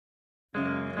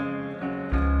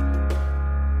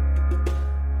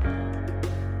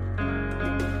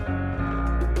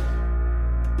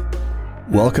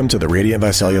Welcome to the Radiant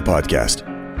Visalia podcast.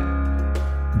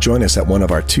 Join us at one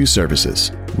of our two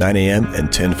services, 9 a.m. and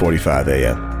 10:45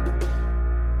 a.m.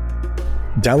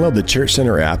 Download the Church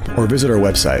Center app or visit our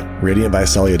website,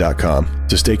 radiantvisalia.com,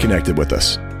 to stay connected with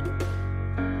us.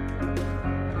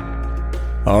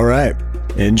 All right,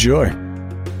 enjoy.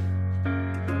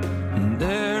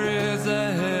 There is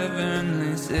a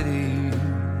heavenly city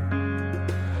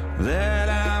that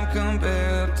I'm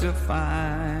compelled to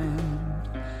find.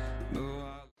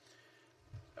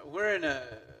 We're in a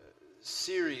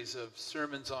series of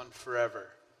sermons on forever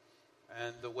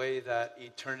and the way that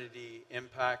eternity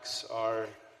impacts our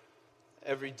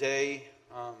everyday.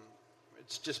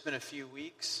 It's just been a few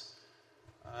weeks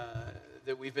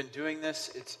that we've been doing this.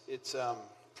 It's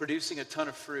producing a ton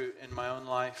of fruit in my own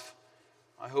life.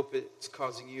 I hope it's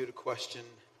causing you to question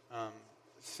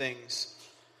things.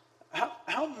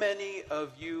 How many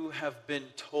of you have been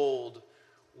told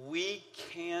we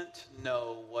can't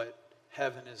know what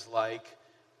heaven is like,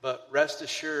 but rest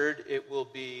assured it will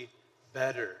be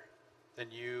better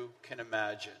than you can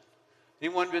imagine?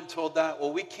 Anyone been told that?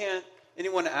 Well, we can't.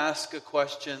 Anyone ask a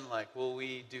question like, will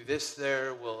we do this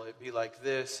there? Will it be like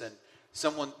this? And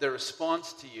their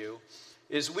response to you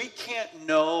is, we can't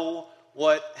know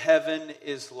what heaven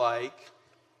is like,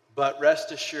 but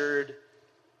rest assured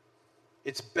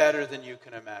it's better than you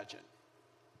can imagine.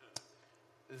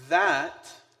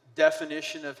 That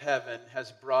definition of heaven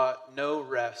has brought no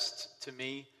rest to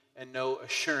me and no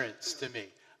assurance to me.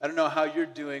 I don't know how you're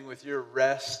doing with your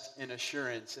rest and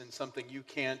assurance in something you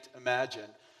can't imagine,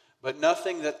 but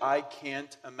nothing that I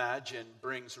can't imagine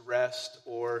brings rest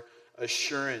or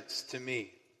assurance to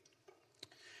me.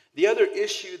 The other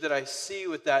issue that I see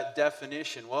with that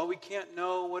definition, well, we can't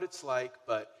know what it's like,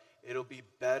 but it'll be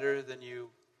better than you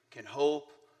can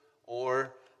hope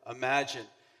or imagine.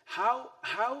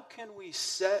 How can we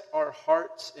set our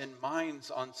hearts and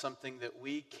minds on something that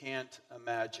we can't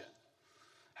imagine?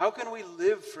 How can we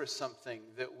live for something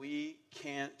that we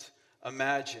can't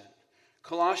imagine?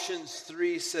 Colossians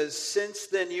 3 says, "Since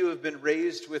then you have been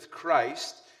raised with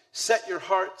Christ, set your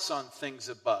hearts on things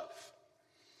above,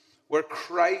 where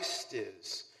Christ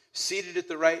is, seated at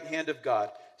the right hand of God.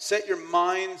 Set your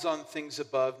minds on things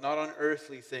above, not on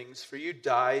earthly things, for you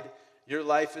died. Your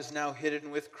life is now hidden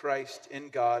with Christ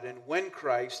in God, and when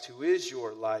Christ, who is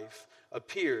your life,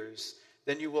 appears,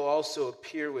 then you will also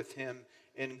appear with him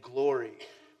in glory."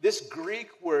 This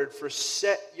Greek word for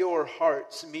set your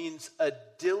hearts means a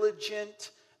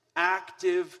diligent,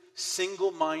 active,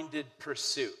 single-minded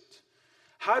pursuit.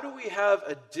 How do we have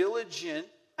a diligent,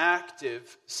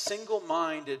 active,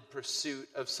 single-minded pursuit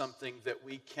of something that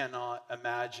we cannot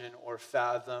imagine or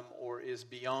fathom or is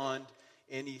beyond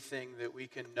anything that we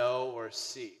can know or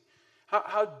see?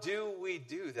 How do we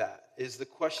do that is the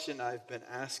question I've been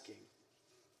asking.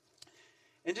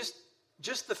 And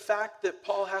just the fact that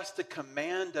Paul has to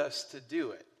command us to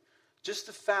do it, just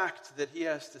the fact that he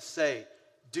has to say,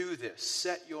 do this,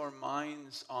 set your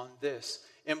minds on this,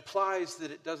 implies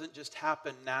that it doesn't just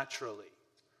happen naturally.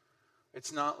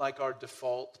 It's not like our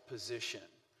default position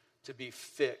to be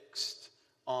fixed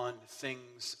on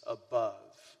things above.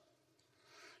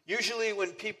 Usually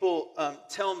when people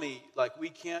tell me, like, we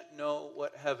can't know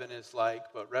what heaven is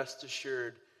like, but rest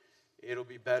assured it'll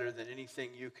be better than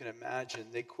anything you can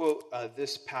imagine, they quote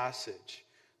this passage.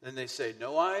 Then they say,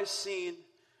 "No eye has seen,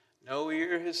 no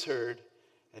ear has heard,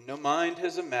 and no mind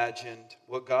has imagined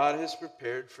what God has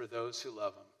prepared for those who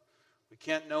love him." We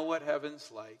can't know what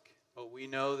heaven's like, but we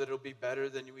know that it'll be better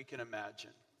than we can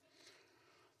imagine.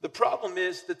 The problem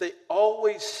is that they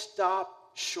always stop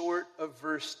short of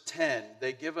verse 10.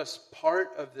 They give us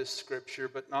part of this scripture,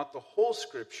 but not the whole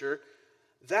scripture.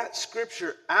 That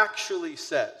scripture actually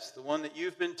says, the one that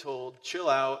you've been told, chill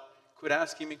out, quit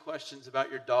asking me questions about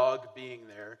your dog being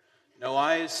there. No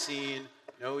eye has seen,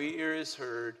 no ear has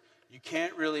heard. You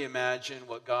can't really imagine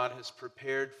what God has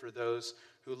prepared for those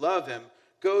who love him.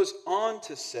 Goes on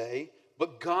to say,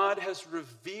 but God has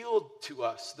revealed to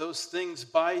us those things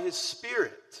by his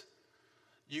Spirit.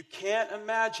 You can't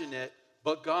imagine it,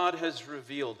 but God has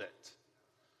revealed it.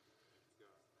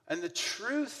 And the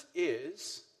truth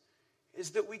is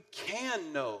that we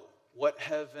can know what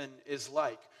heaven is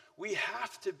like. We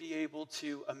have to be able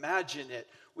to imagine it.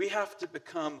 We have to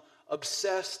become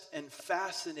obsessed and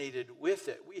fascinated with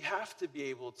it. We have to be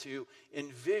able to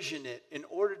envision it in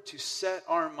order to set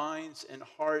our minds and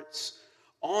hearts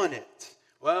on it.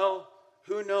 Well,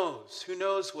 who knows? Who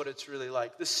knows what it's really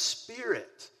like? The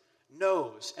Spirit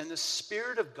knows, and the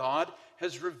Spirit of God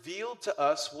has revealed to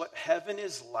us what heaven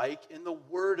is like in the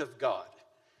Word of God.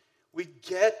 We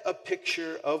get a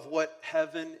picture of what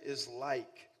heaven is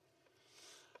like.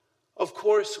 Of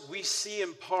course, we see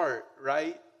in part,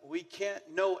 right? We can't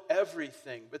know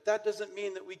everything, but that doesn't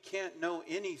mean that we can't know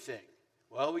anything.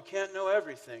 Well, we can't know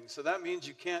everything, so that means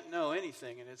you can't know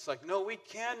anything. And it's like, no, we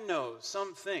can know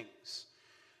some things.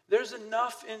 There's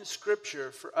enough in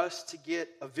Scripture for us to get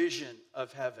a vision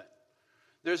of heaven.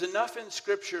 There's enough in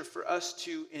Scripture for us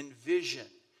to envision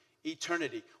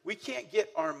eternity. We can't get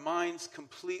our minds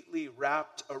completely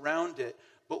wrapped around it,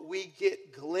 but we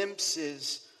get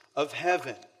glimpses of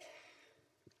heaven.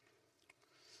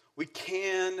 We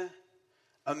can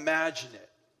imagine it.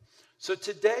 So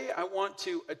today I want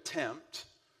to attempt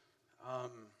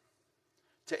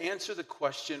to answer the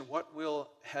question, what will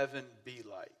heaven be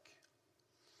like?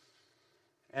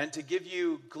 And to give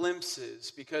you glimpses,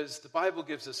 because the Bible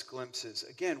gives us glimpses.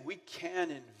 Again, we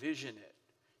can envision it.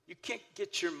 You can't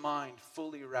get your mind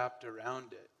fully wrapped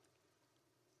around it.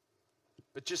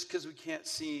 But just because we can't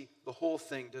see the whole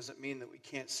thing doesn't mean that we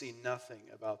can't see nothing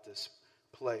about this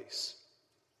place.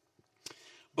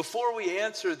 Before we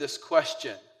answer this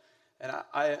question, and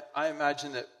I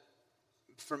imagine that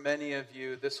for many of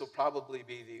you, this will probably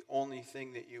be the only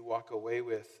thing that you walk away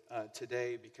with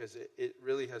today, because it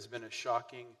really has been a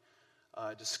shocking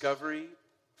discovery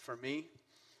for me.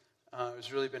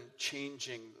 It's really been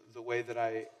changing the way that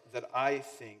I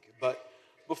think. But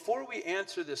before we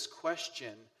answer this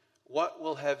question, what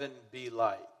will heaven be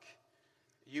like?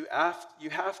 You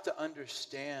have to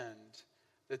understand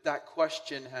that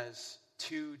question has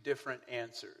two different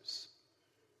answers.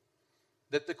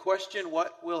 That the question,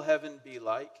 what will heaven be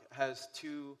like, has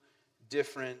two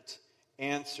different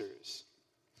answers.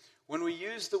 When we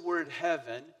use the word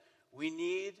heaven, we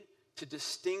need to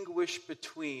distinguish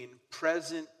between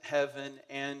present heaven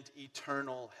and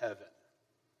eternal heaven.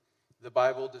 The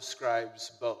Bible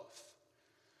describes both.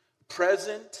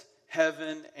 Present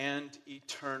heaven and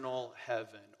eternal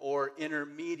heaven, or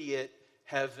intermediate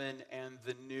heaven and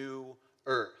the new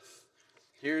earth.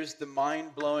 Here's the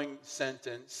mind-blowing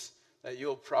sentence that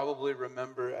you'll probably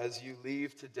remember as you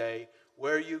leave today.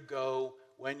 Where you go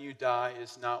when you die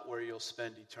is not where you'll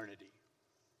spend eternity.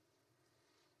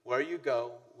 Where you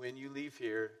go when you leave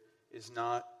here is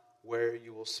not where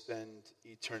you will spend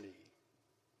eternity.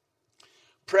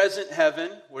 Present heaven,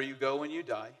 where you go when you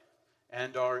die,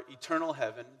 and our eternal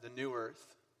heaven, the new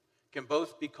earth, can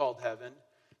both be called heaven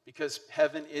because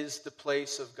heaven is the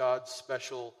place of God's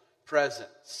special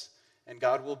presence. And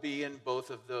God will be in both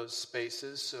of those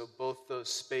spaces, so both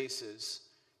those spaces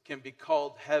can be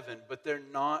called heaven, but they're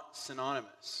not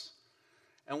synonymous.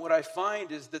 And what I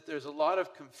find is that there's a lot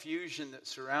of confusion that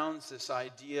surrounds this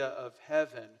idea of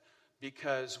heaven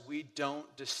because we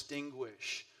don't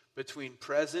distinguish between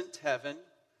present heaven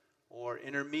or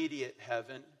intermediate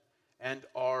heaven and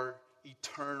our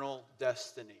eternal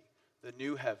destiny, the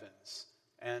new heavens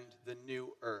and the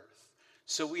new earth.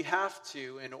 So we have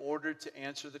to, in order to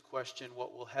answer the question,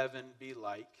 what will heaven be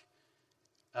like,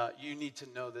 you need to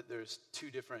know that there's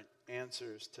two different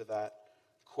answers to that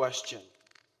question.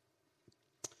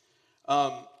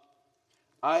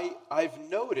 I've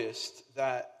noticed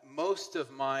that most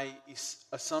of my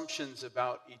assumptions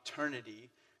about eternity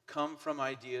come from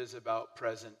ideas about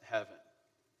present heaven.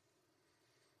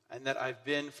 And that I've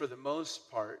been, for the most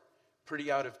part,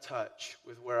 pretty out of touch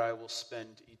with where I will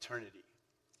spend eternity.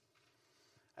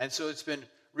 And so it's been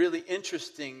really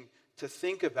interesting to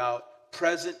think about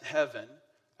present heaven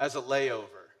as a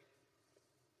layover.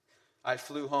 I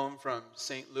flew home from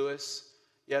St. Louis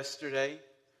yesterday.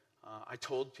 I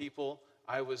told people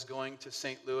I was going to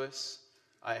St. Louis.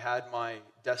 I had my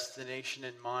destination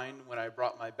in mind when I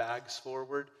brought my bags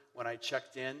forward. When I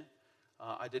checked in,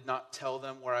 I did not tell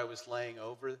them where I was laying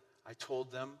over. I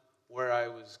told them where I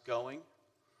was going.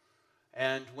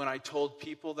 And when I told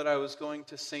people that I was going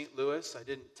to St. Louis, I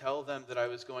didn't tell them that I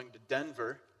was going to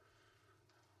Denver.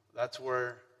 That's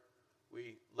where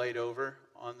we laid over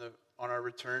on our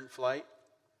return flight.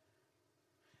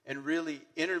 And really,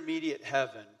 intermediate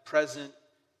heaven, present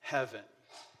heaven,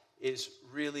 is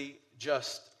really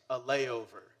just a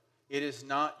layover. It is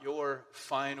not your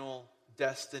final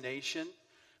destination.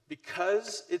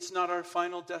 Because it's not our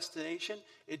final destination,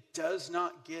 it does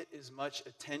not get as much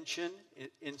attention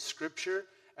in Scripture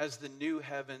as the new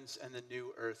heavens and the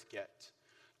new earth get.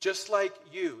 Just like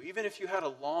you, even if you had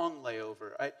a long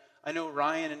layover. I know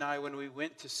Ryan and I, when we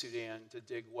went to Sudan to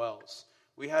dig wells,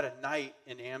 we had a night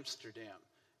in Amsterdam.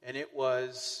 And it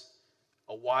was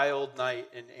a wild night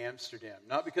in Amsterdam.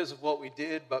 Not because of what we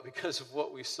did, but because of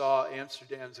what we saw.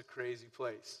 Amsterdam's a crazy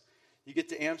place. You get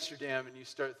to Amsterdam and you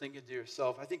start thinking to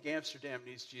yourself, I think Amsterdam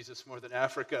needs Jesus more than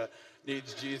Africa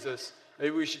needs Jesus.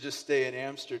 Maybe we should just stay in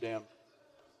Amsterdam.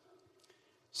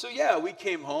 So yeah, we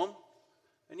came home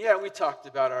And yeah, we talked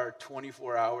about our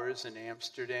 24 hours in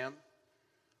Amsterdam,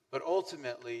 but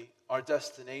ultimately our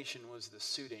destination was the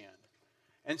Sudan.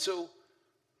 And so,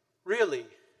 really,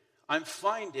 I'm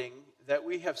finding that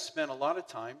we have spent a lot of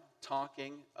time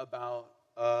talking about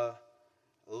a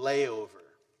layover.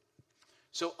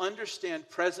 So understand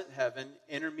present heaven,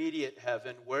 intermediate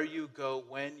heaven, where you go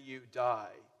when you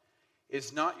die,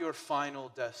 is not your final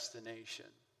destination.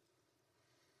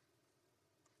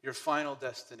 Your final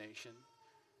destination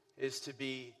is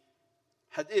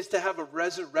to have a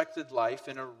resurrected life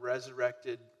in a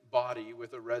resurrected body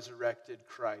with a resurrected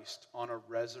Christ on a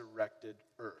resurrected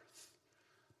earth.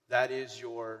 That is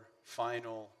your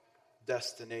final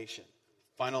destination.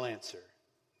 Final answer.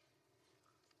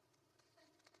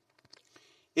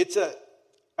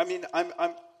 I'm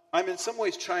in some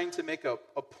ways trying to make a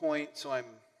point, so I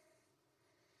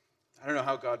don't know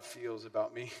how God feels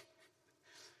about me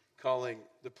calling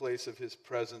the place of his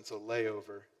presence a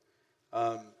layover.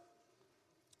 I'm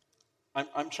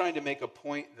trying to make a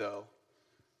point, though,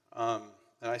 and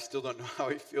I still don't know how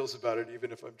he feels about it,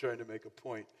 even if I'm trying to make a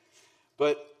point.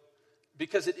 But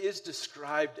because it is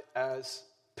described as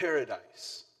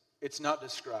paradise, it's not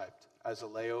described as a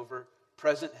layover.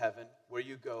 Present heaven, where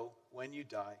you go when you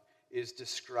die, is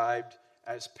described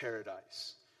as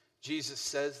paradise. Jesus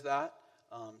says that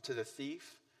to the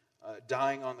thief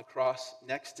dying on the cross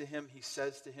next to him. He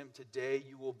says to him, "Today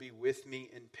you will be with me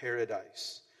in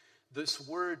paradise." This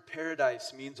word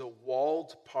paradise means a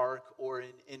walled park or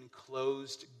an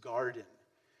enclosed garden.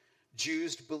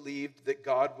 Jews believed that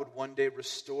God would one day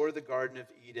restore the Garden of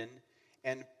Eden,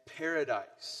 and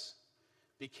paradise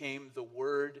became the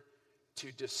word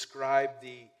to describe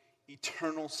the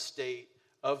eternal state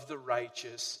of the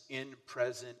righteous in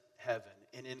present heaven,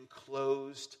 an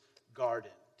enclosed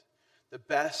garden. The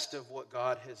best of what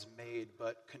God has made,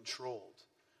 but controlled,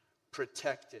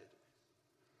 protected.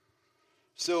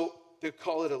 So to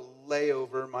call it a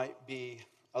layover might be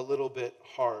a little bit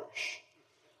harsh.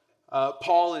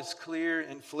 Paul is clear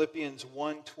in Philippians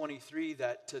 1:23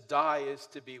 that to die is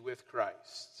to be with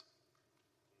Christ.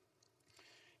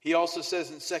 He also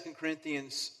says in 2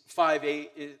 Corinthians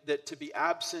 5:8 that to be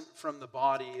absent from the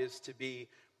body is to be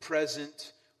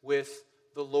present with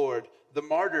the Lord. The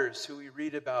martyrs who we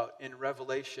read about in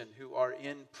Revelation, who are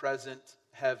in present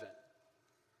heaven,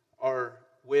 are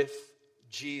with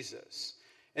Jesus.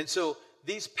 And so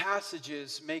these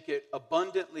passages make it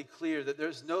abundantly clear that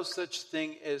there's no such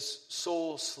thing as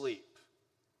soul sleep,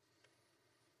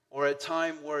 or a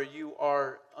time where you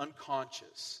are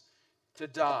unconscious. To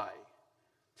die,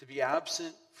 to be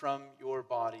absent from your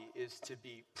body, is to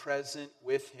be present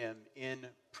with him in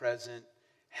present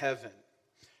heaven.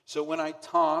 So when I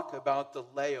talk about the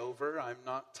layover, I'm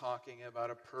not talking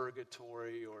about a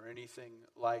purgatory or anything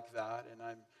like that, and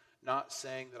I'm not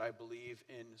saying that I believe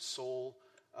in soul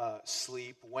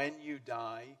sleep. When you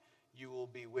die, you will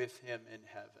be with him in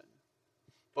heaven.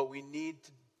 But we need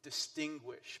to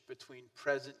distinguish between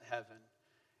present heaven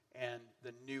and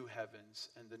the new heavens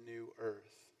and the new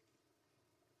earth.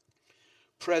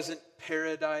 Present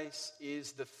paradise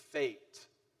is the fate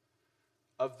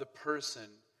of the person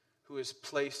who has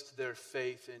placed their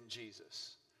faith in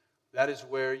Jesus. That is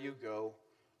where you go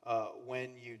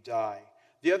when you die.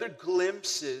 The other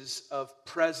glimpses of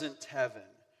present heaven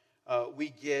we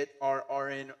get are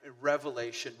in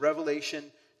Revelation.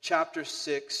 Revelation chapter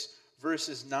 6,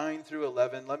 verses 9 through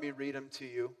 11. Let me read them to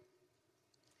you.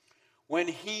 When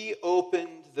he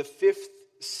opened the fifth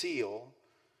seal,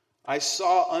 I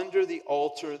saw under the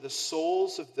altar the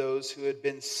souls of those who had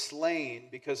been slain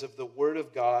because of the word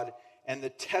of God and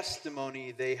the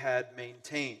testimony they had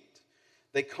maintained.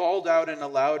 They called out in a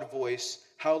loud voice,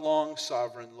 "How long,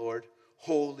 sovereign Lord,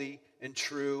 holy and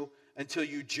true, until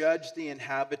you judge the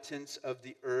inhabitants of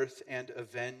the earth and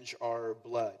avenge our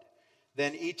blood?"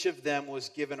 Then each of them was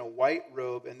given a white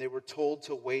robe, and they were told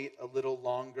to wait a little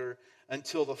longer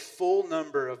until the full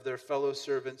number of their fellow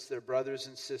servants, their brothers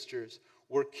and sisters,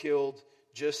 were killed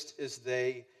just as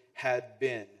they had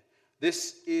been.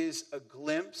 This is a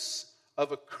glimpse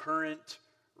of a current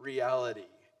reality.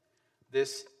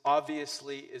 This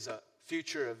obviously is a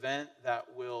future event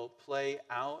that will play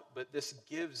out, but this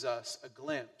gives us a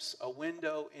glimpse, a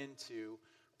window into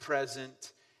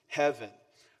present heaven.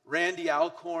 Randy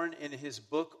Alcorn, in his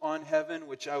book on heaven,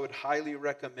 which I would highly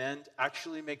recommend,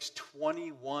 actually makes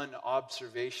 21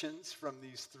 observations from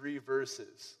these 3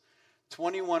 verses.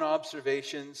 21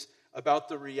 observations about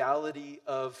the reality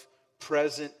of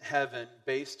present heaven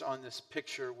based on this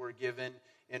picture we're given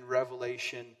in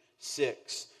Revelation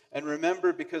 6. And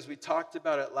remember, because we talked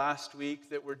about it last week,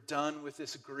 that we're done with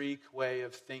this Greek way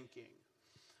of thinking,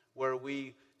 where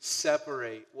we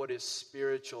separate what is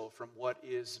spiritual from what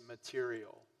is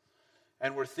material.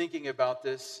 And we're thinking about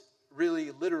this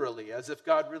really literally, as if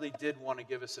God really did want to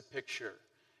give us a picture.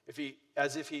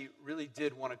 As if he really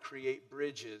did want to create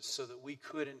bridges so that we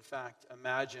could, in fact,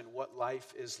 imagine what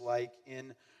life is like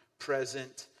in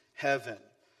present heaven.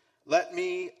 Let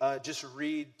me just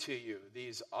read to you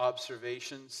these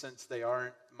observations, since they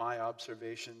aren't my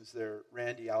observations, they're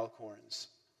Randy Alcorn's.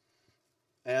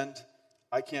 And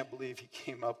I can't believe he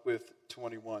came up with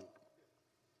 21.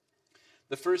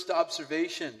 The first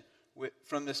observation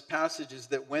from this passage is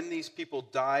that when these people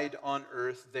died on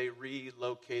earth, they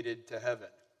relocated to heaven.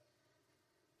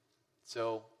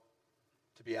 So,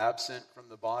 to be absent from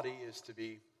the body is to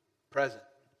be present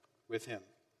with him.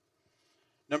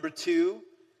 Number 2,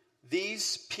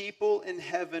 these people in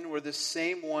heaven were the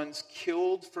same ones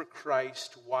killed for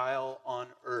Christ while on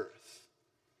earth.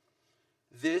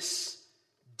 This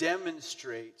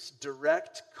demonstrates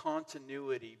direct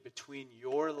continuity between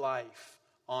your life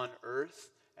on earth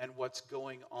and what's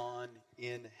going on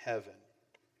in heaven.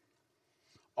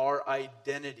 Our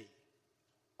identity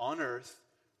on earth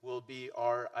will be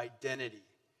our identity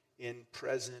in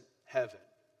present heaven.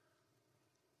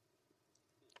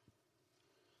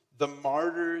 The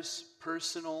martyr's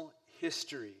personal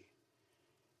history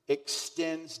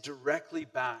extends directly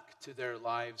back to their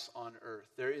lives on earth.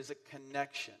 There is a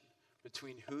connection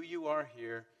between who you are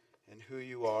here and who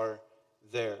you are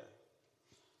there.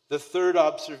 The third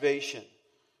observation,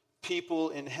 people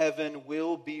in heaven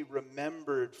will be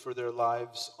remembered for their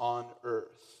lives on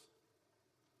earth.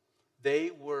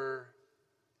 They were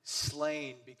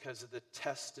slain because of the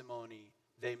testimony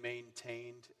they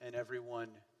maintained, and everyone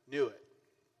knew it.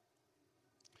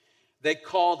 They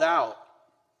called out.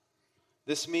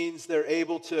 This means they're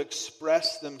able to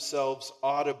express themselves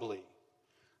audibly.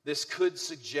 This could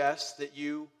suggest that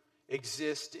you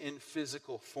exist in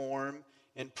physical form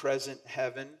in present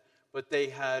heaven, but they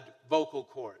had vocal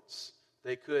cords.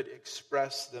 They could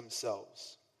express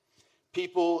themselves.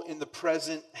 People in the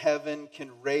present heaven can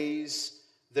raise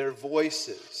their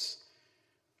voices.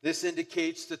 This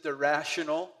indicates that they're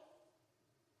rational.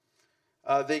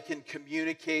 They can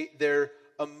communicate. They're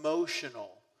emotional,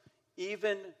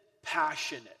 even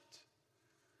passionate.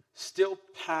 Still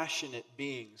passionate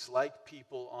beings like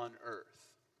people on earth.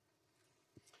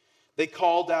 They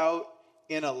called out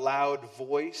in a loud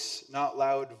voice, not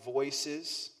loud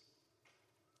voices.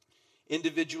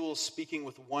 Individuals speaking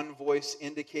with one voice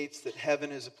indicates that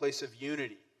heaven is a place of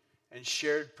unity and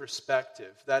shared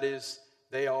perspective. That is,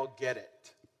 they all get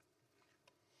it.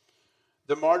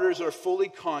 The martyrs are fully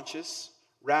conscious,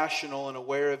 rational, and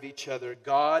aware of each other,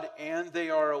 God, and they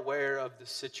are aware of the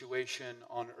situation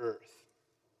on earth.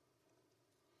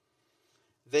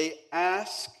 They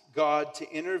ask God to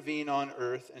intervene on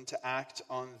earth and to act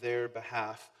on their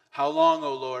behalf. How long,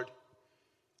 O Lord?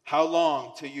 How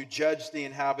long till you judge the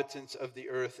inhabitants of the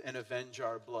earth and avenge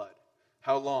our blood?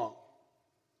 How long?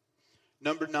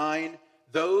 Number 9,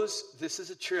 this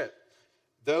is a trip.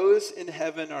 Those in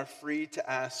heaven are free to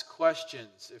ask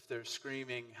questions if they're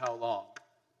screaming, how long?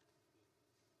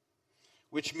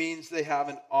 Which means they have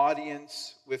an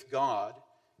audience with God.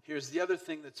 Here's the other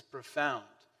thing that's profound.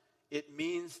 It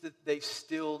means that they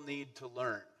still need to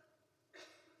learn.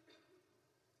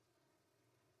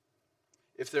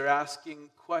 If they're asking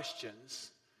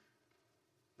questions,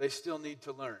 they still need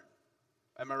to learn.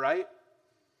 Am I right?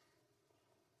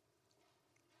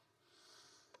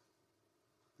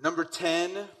 Number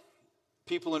 10,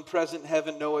 people in present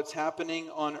heaven know what's happening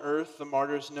on earth. The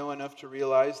martyrs know enough to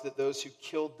realize that those who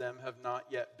killed them have not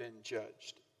yet been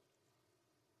judged.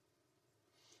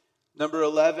 Number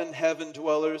 11, heaven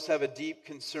dwellers have a deep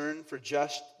concern for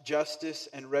justice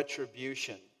and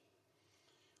retribution.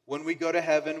 When we go to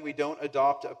heaven, we don't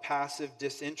adopt a passive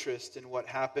disinterest in what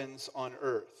happens on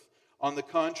earth. On the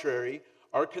contrary,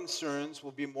 our concerns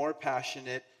will be more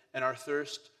passionate and our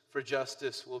thirst for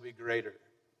justice will be greater.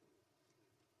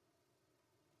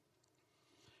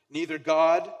 Neither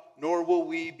God nor will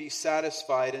we be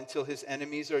satisfied until his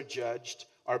enemies are judged,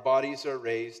 our bodies are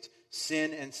raised,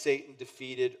 sin and Satan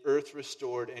defeated, earth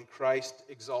restored, and Christ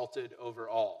exalted over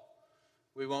all.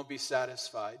 We won't be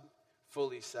satisfied,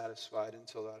 fully satisfied,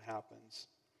 until that happens.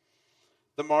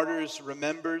 The martyrs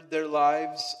remembered their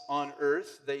lives on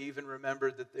earth. They even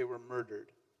remembered that they were murdered.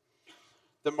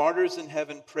 The martyrs in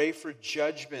heaven pray for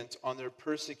judgment on their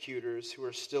persecutors who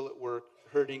are still at work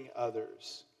hurting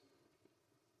others.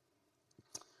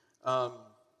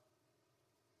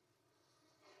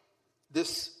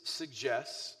 This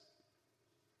suggests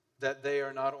that they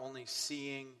are not only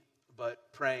seeing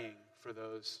but praying for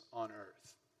those on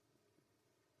earth.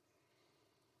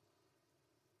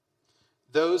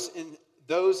 Those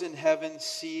in heaven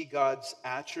see God's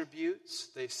attributes.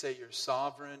 They say you're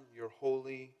sovereign, you're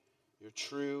holy, you're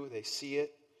true. They see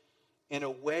it in a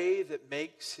way that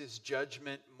makes his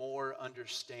judgment more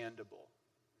understandable.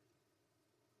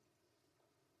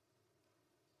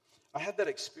 I had that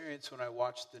experience when I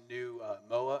watched the new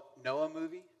Noah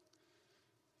movie.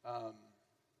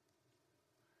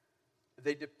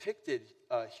 They depicted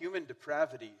human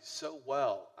depravity so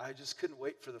well. I just couldn't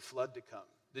wait for the flood to come.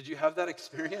 Did you have that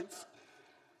experience?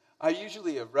 I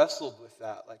usually have wrestled with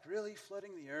that. Like, really?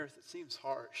 Flooding the earth? It seems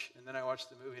harsh. And then I watched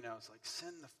the movie and I was like,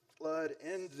 send the flood,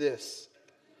 end this.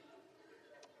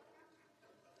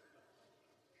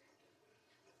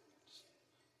 Just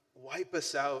wipe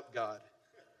us out, God.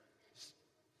 Just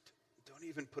don't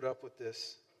even put up with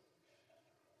this.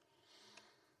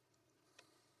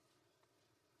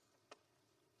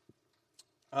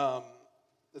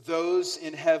 Those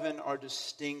in heaven are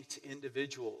distinct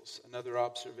individuals. Another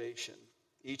observation.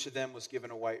 Each of them was given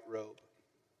a white robe.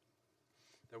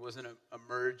 There wasn't a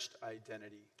merged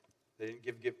identity. They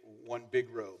didn't give one big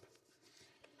robe.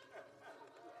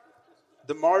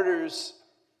 The martyrs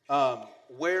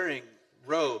wearing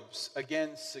robes,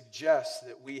 again, suggests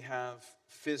that we have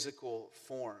physical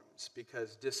forms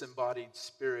because disembodied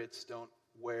spirits don't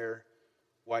wear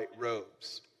white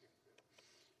robes.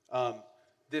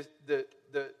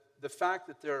 The fact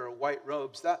that there are white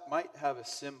robes, that might have a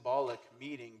symbolic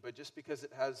meaning, but just because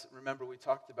it has, remember we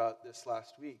talked about this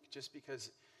last week, just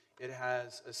because it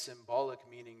has a symbolic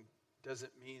meaning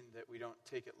doesn't mean that we don't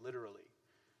take it literally.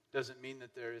 Doesn't mean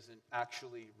that there isn't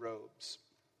actually robes.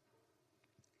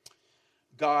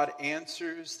 God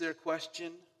answers their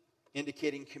question,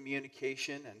 indicating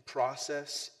communication and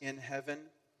process in heaven.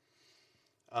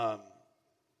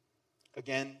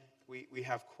 Again, we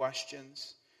have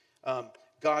questions.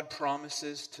 God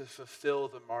promises to fulfill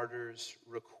the martyrs'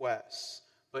 requests,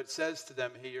 but says to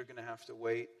them, hey, you're going to have to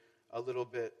wait a little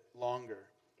bit longer.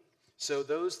 So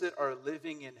those that are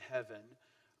living in heaven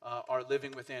are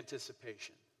living with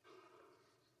anticipation.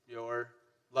 Your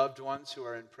loved ones who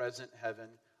are in present heaven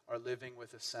are living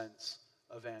with a sense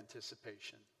of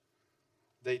anticipation.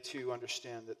 They too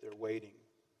understand that they're waiting.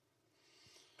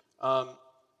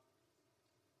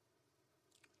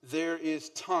 There is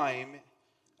time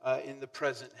in the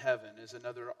present heaven is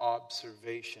another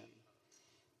observation.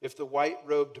 If the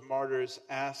white-robed martyrs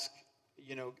ask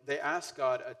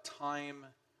God a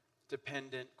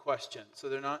time-dependent question. So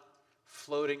they're not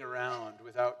floating around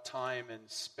without time and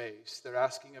space. They're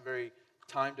asking a very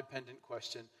time-dependent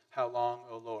question, how long,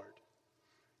 O Lord?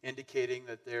 Indicating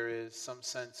that there is some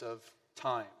sense of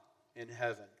time in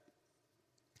heaven.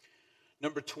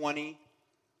 Number 20,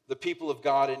 the people of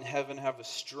God in heaven have a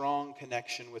strong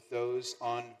connection with those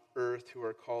on earth who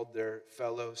are called their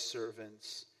fellow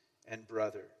servants and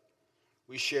brother.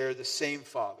 We share the same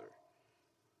Father,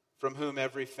 from whom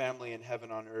every family in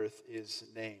heaven on earth is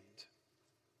named.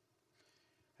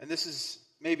 And this is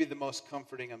maybe the most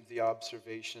comforting of the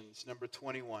observations. Number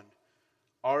 21,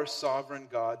 our sovereign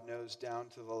God knows down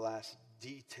to the last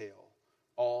detail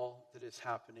all that is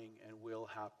happening and will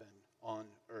happen on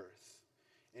earth,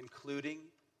 including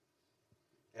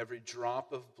every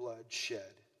drop of blood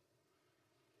shed.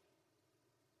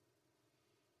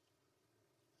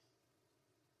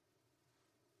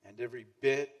 And every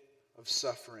bit of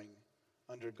suffering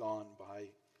undergone by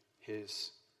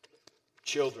his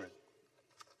children.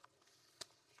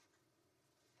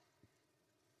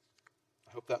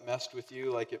 I hope that messed with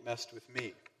you like it messed with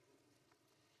me.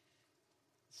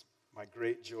 It's my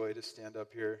great joy to stand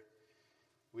up here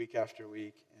week after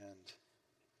week and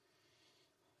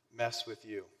mess with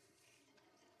you.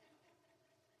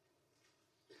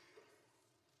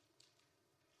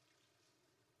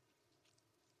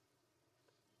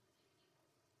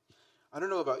 I don't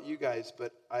know about you guys,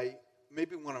 but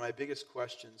maybe one of my biggest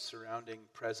questions surrounding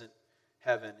present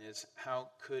heaven is how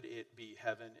could it be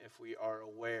heaven if we are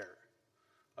aware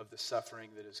of the suffering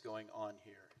that is going on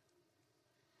here?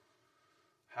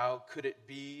 How could it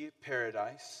be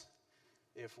paradise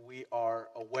if we are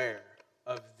aware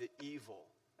of the evil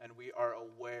and we are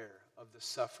aware of the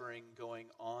suffering going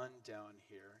on down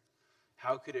here?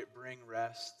 How could it bring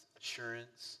rest,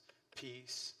 assurance,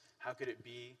 peace? How could it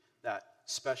be that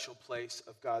special place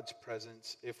of God's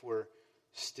presence if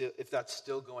that's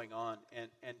still going on?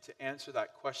 And to answer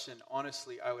that question,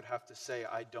 honestly, I would have to say,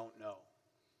 I don't know.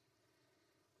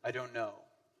 I don't know.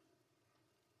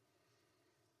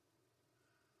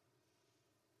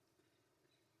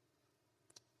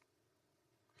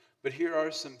 But here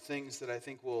are some things that I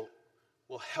think will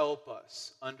help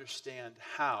us understand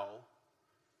how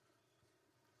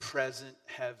present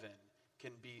heaven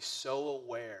can be so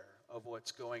aware of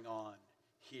what's going on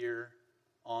here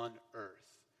on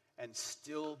earth and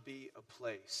still be a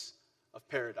place of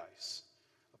paradise,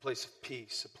 a place of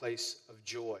peace, a place of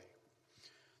joy.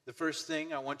 The first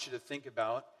thing I want you to think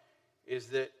about is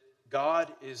that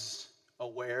God is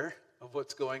aware of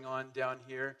what's going on down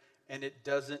here, and it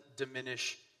doesn't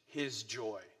diminish his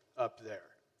joy up there.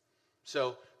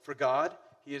 So for God,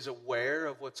 he is aware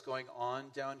of what's going on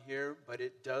down here, but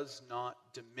it does not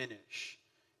diminish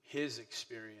his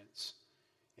experience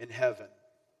in heaven.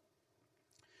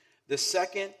 The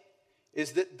second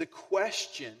is that the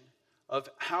question of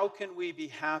how can we be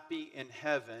happy in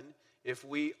heaven if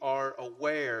we are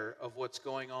aware of what's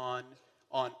going on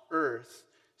earth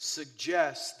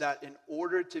suggests that in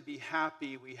order to be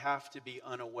happy, we have to be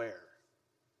unaware.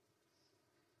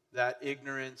 That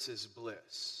ignorance is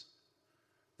bliss.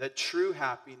 That true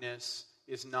happiness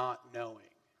is not knowing.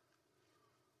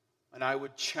 And I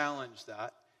would challenge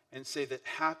that and say that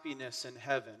happiness in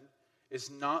heaven is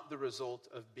not the result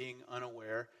of being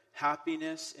unaware.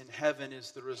 Happiness in heaven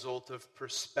is the result of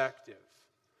perspective,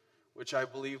 which I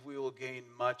believe we will gain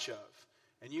much of.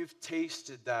 And you've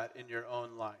tasted that in your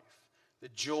own life. The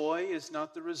joy is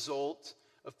not the result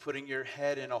of putting your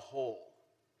head in a hole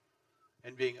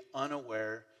and being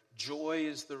unaware. Joy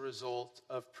is the result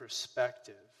of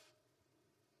perspective.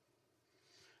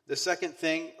 The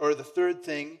third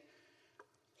thing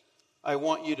I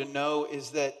want you to know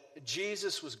is that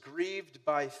Jesus was grieved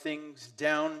by things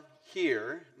down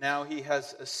here. Now he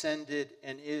has ascended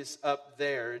and is up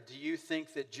there. Do you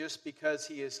think that just because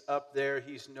he is up there,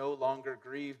 he's no longer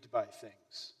grieved by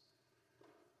things?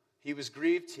 He was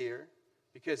grieved here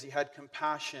because he had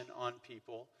compassion on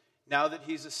people. Now that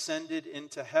he's ascended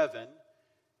into heaven,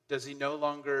 does he no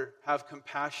longer have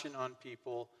compassion on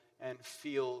people and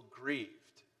feel grieved?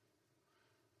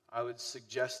 I would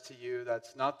suggest to you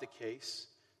that's not the case,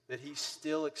 that he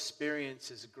still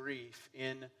experiences grief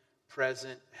in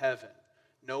present heaven.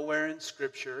 Nowhere in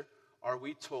Scripture are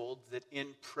we told that in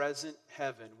present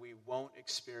heaven we won't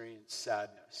experience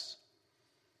sadness.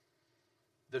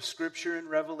 The Scripture in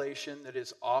Revelation that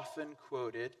is often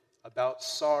quoted about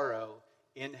sorrow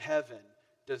in heaven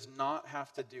does not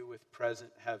have to do with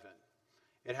present heaven.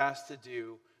 It has to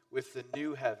do with the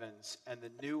new heavens and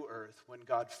the new earth when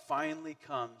God finally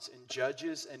comes and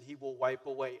judges, and he will wipe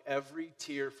away every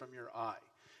tear from your eye.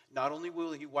 Not only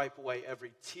will he wipe away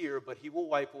every tear, but he will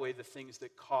wipe away the things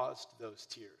that caused those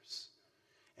tears.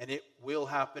 And it will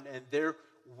happen, and there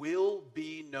will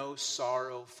be no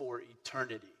sorrow for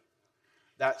eternity.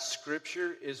 That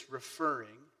Scripture is referring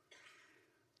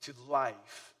to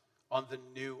life on the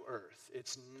new earth.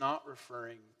 It's not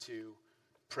referring to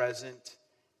present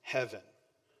heaven.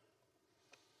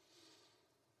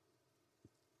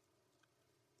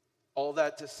 All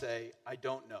that to say, I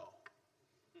don't know.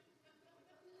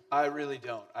 I really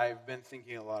don't. I've been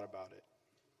thinking a lot about it.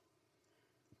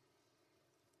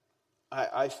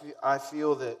 I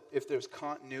feel that if there's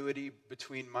continuity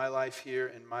between my life here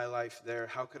and my life there,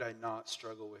 how could I not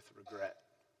struggle with regret?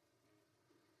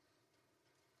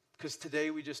 Because today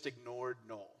we just ignored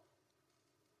Noel.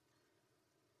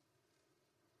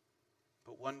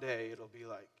 But one day it'll be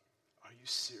like, are you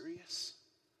serious?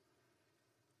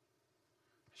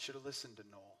 I should have listened to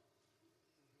Noel.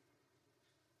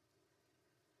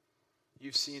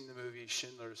 You've seen the movie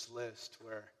Schindler's List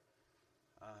where,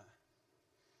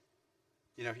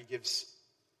 he gives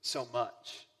so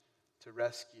much to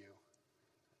rescue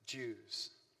Jews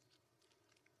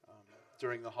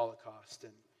during the Holocaust.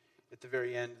 And at the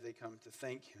very end, they come to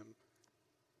thank him.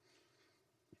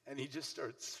 And he just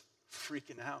starts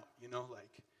freaking out, like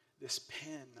this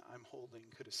pen I'm holding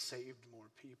could have saved more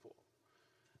people.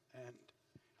 And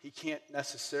he can't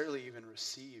necessarily even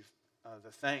receive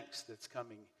the thanks that's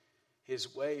coming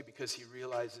his way because he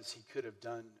realizes he could have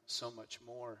done so much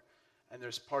more. And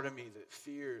there's part of me that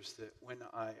fears that when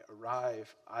I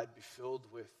arrive, I'd be filled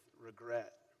with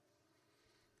regret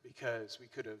because we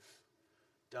could have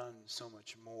done so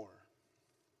much more.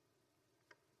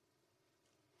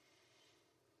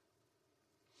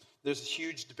 There's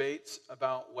huge debates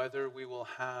about whether we will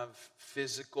have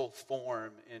physical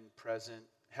form in present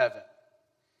heaven.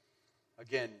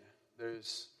 Again,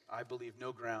 there's, I believe,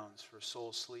 no grounds for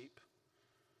soul sleep.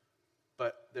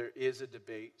 But there is a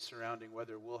debate surrounding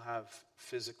whether we'll have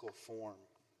physical form.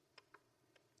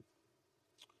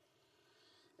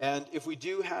 And if we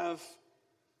do have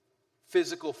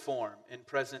physical form in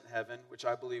present heaven, which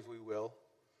I believe we will,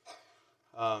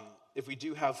 if we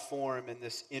do have form in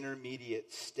this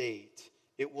intermediate state,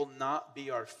 it will not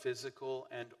be our physical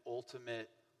and ultimate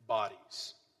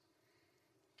bodies.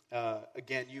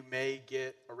 Again, you may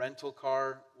get a rental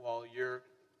car while you're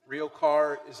Real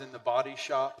car is in the body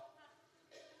shop,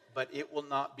 but it will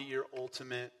not be your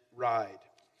ultimate ride.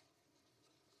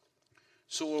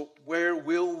 So where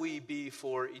will we be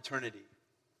for eternity?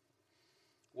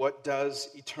 What does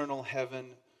eternal heaven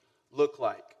look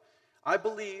like? I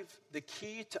believe the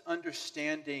key to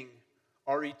understanding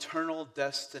our eternal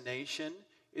destination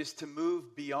is to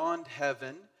move beyond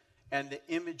heaven and the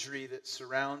imagery that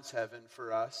surrounds heaven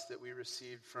for us that we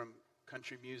received from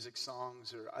country music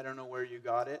songs, or I don't know where you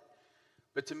got it,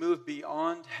 but to move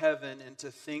beyond heaven and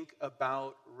to think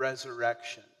about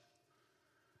resurrection.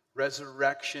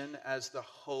 Resurrection as the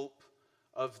hope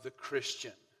of the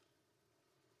Christian.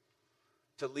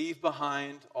 To leave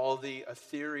behind all the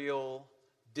ethereal,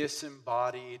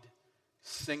 disembodied,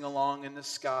 sing along in the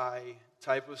sky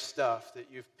type of stuff that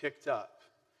you've picked up,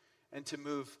 and to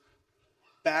move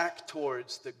back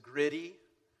towards the gritty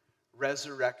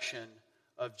resurrection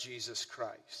of Jesus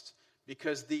Christ.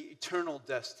 Because the eternal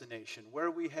destination, where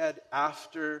we head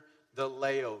after the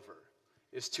layover,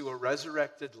 is to a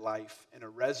resurrected life in a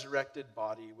resurrected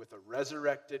body with a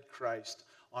resurrected Christ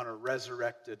on a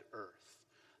resurrected earth.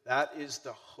 That is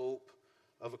the hope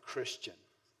of a Christian.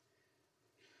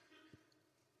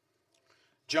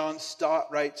 John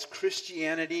Stott writes,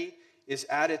 Christianity is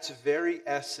at its very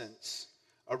essence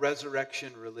a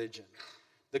resurrection religion.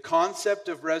 The concept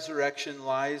of resurrection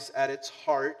lies at its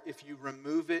heart. If you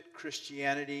remove it,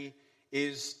 Christianity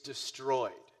is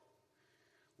destroyed.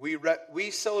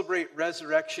 We celebrate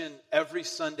resurrection every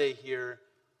Sunday here,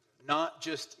 not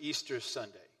just Easter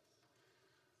Sunday.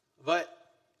 But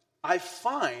I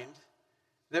find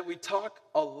that we talk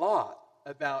a lot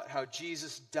about how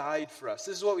Jesus died for us.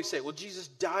 This is what we say. Well, Jesus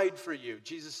died for you.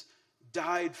 Jesus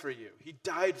died for you. He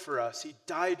died for us. He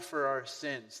died for our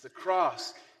sins. The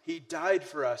cross, He died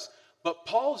for us. But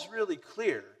Paul's really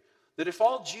clear that if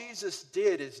all Jesus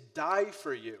did is die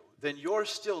for you, then you're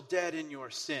still dead in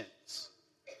your sins.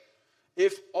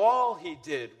 If all He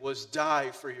did was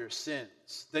die for your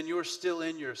sins, then you're still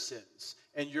in your sins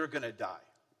and you're going to die.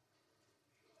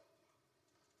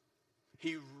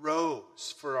 He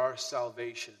rose for our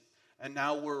salvation, and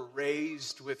now we're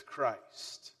raised with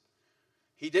Christ.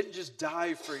 He didn't just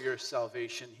die for your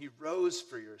salvation, He rose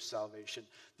for your salvation.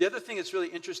 The other thing that's really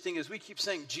interesting is we keep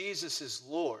saying Jesus is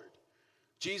Lord.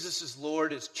 Jesus is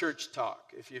Lord is church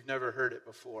talk, if you've never heard it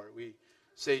before. We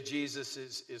say Jesus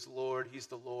is Lord, He's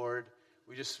the Lord.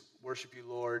 We just worship you,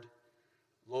 Lord,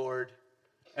 Lord.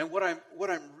 And what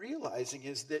I'm realizing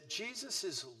is that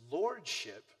Jesus'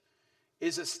 lordship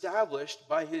is established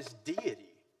by His deity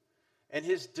and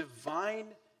His divine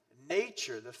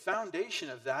nature. The foundation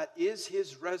of that is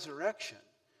His resurrection.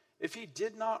 If He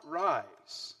did not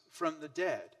rise from the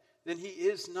dead, then He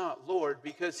is not Lord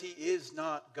because He is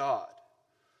not God.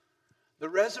 The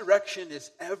resurrection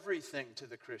is everything to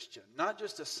the Christian, not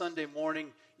just a Sunday morning,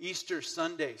 Easter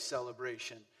Sunday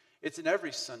celebration. It's an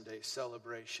every Sunday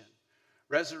celebration.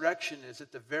 Resurrection is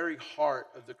at the very heart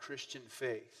of the Christian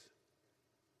faith.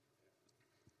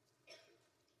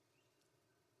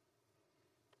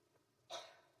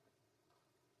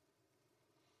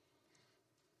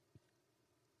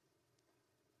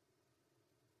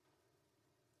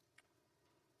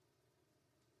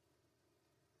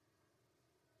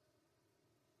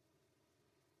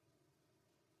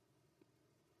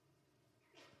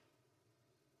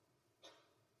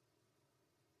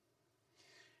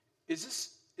 Is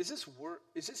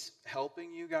this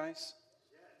helping you guys?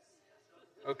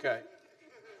 Okay.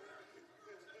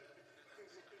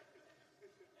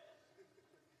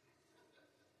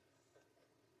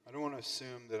 I don't want to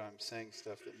assume that I'm saying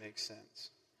stuff that makes sense.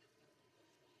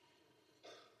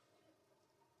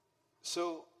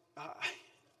 So,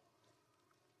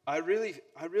 I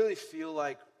really feel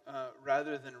like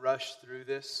rather than rush through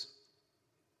this,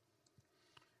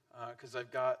 because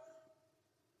I've got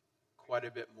quite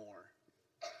a bit more.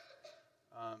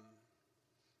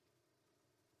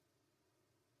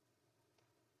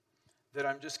 That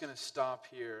I'm just going to stop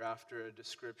here after a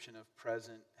description of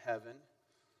present heaven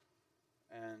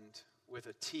and with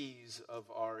a tease of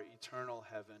our eternal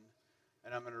heaven.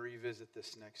 And I'm going to revisit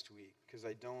this next week because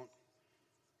I don't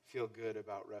feel good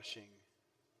about rushing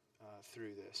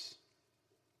through this.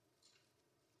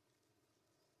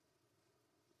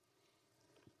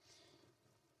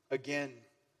 Again,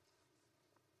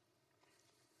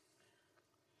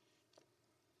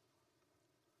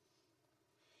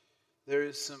 there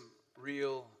is some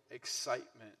real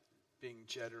excitement being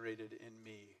generated in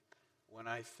me when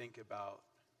I think about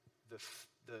the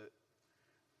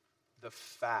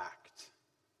fact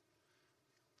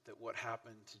that what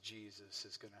happened to Jesus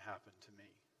is going to happen to me.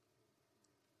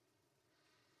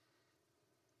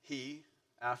 He,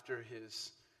 after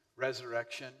His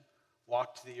resurrection,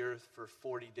 walked the earth for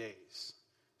 40 days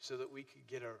so that we could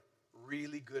get a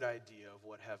really good idea of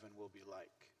what heaven will be like.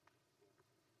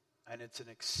 And it's an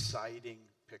exciting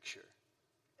picture.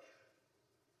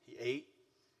 He ate,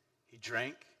 he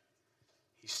drank,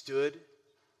 he stood,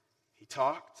 he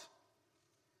talked.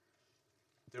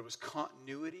 There was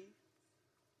continuity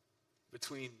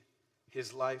between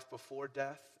his life before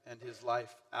death and his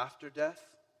life after death.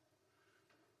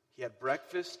 He had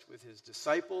breakfast with his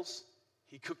disciples.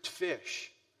 He cooked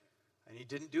fish. And he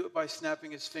didn't do it by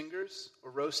snapping his fingers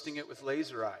or roasting it with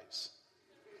laser eyes.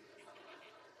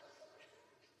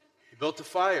 He built a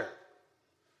fire.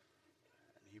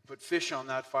 And he put fish on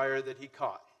that fire that he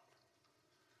caught.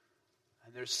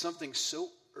 And there's something so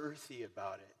earthy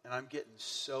about it. And I'm getting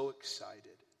so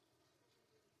excited.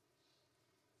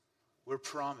 We're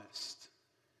promised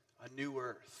a new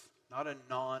earth, not a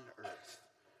non-earth.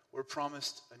 We're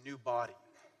promised a new body,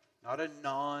 not a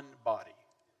non-body.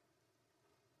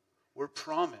 We're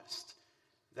promised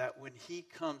that when he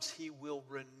comes, he will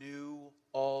renew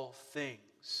all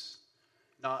things,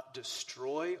 not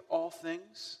destroy all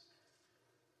things.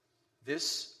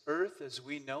 This earth, as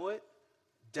we know it,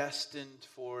 destined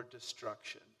for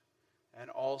destruction, and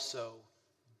also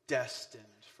destined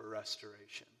for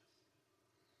restoration.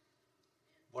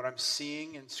 What I'm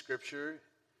seeing in Scripture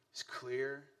is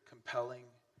clear, compelling,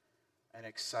 and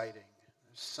exciting.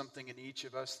 There's something in each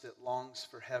of us that longs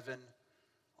for heaven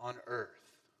on earth.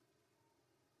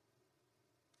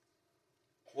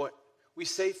 What we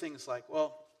say things like,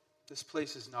 well, this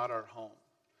place is not our home.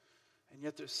 And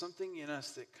yet there's something in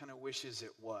us that kind of wishes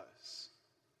it was.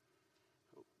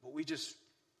 But we just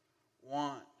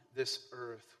want this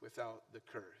earth without the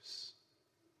curse.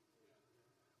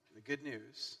 The good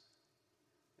news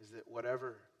is that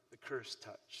whatever the curse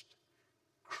touched,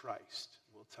 Christ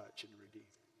will touch and redeem.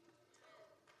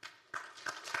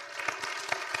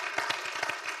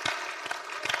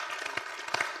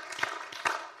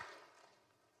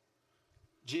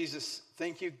 Jesus,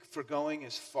 thank you for going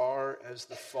as far as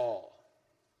the fall.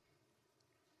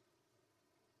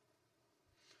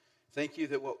 Thank you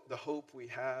that the hope we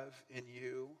have in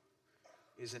you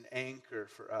is an anchor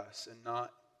for us and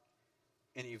not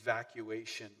an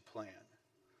evacuation plan.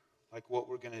 Like what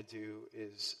we're going to do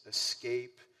is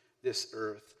escape this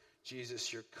earth.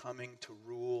 Jesus, you're coming to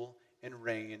rule and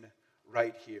reign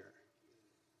right here.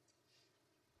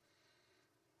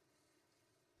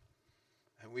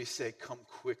 And we say, come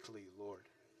quickly, Lord.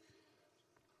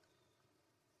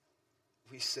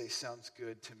 We say, sounds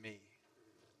good to me.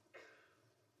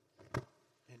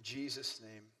 In Jesus'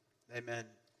 name, amen.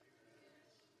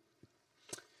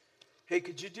 Hey,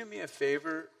 could you do me a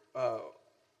favor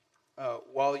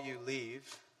while you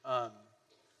leave?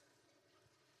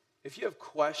 If you have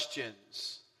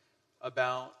questions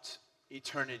about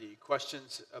eternity,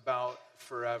 questions about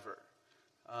forever,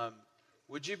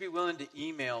 would you be willing to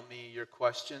email me your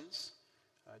questions?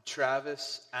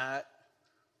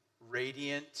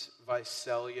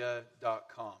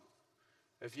 Travis@radiantvisalia.com.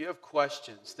 If you have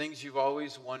questions, things you've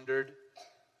always wondered,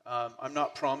 I'm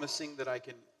not promising that I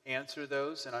can answer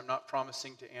those, and I'm not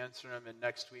promising to answer them in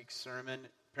next week's sermon.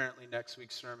 Apparently next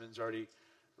week's sermon's already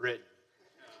written.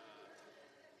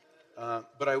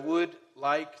 But I would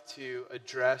like to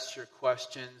address your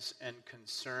questions and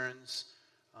concerns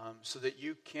so that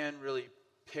you can really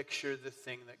picture the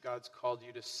thing that God's called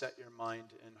you to set your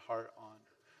mind and heart on.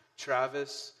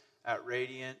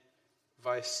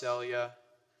 Travis@radiantvisalia,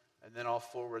 and then I'll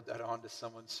forward that on to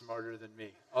someone smarter than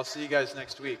me. I'll see you guys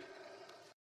next week.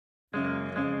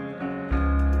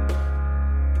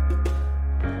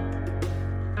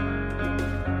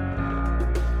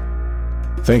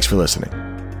 Thanks for listening.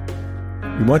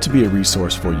 We want to be a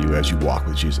resource for you as you walk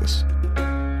with Jesus.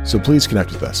 So please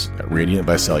connect with us at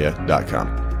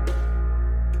radiantvisalia.com.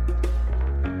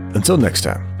 Until next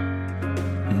time.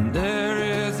 There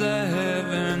is a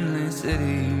heavenly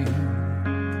city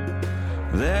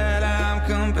that I'm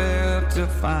compelled to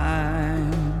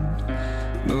find.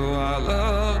 Though I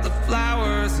love the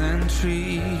flowers and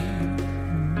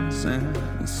trees and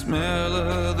the smell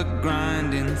of the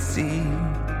grinding sea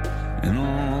and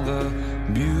all the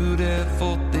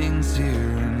beautiful things here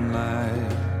in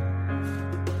life.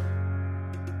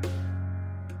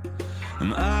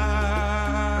 And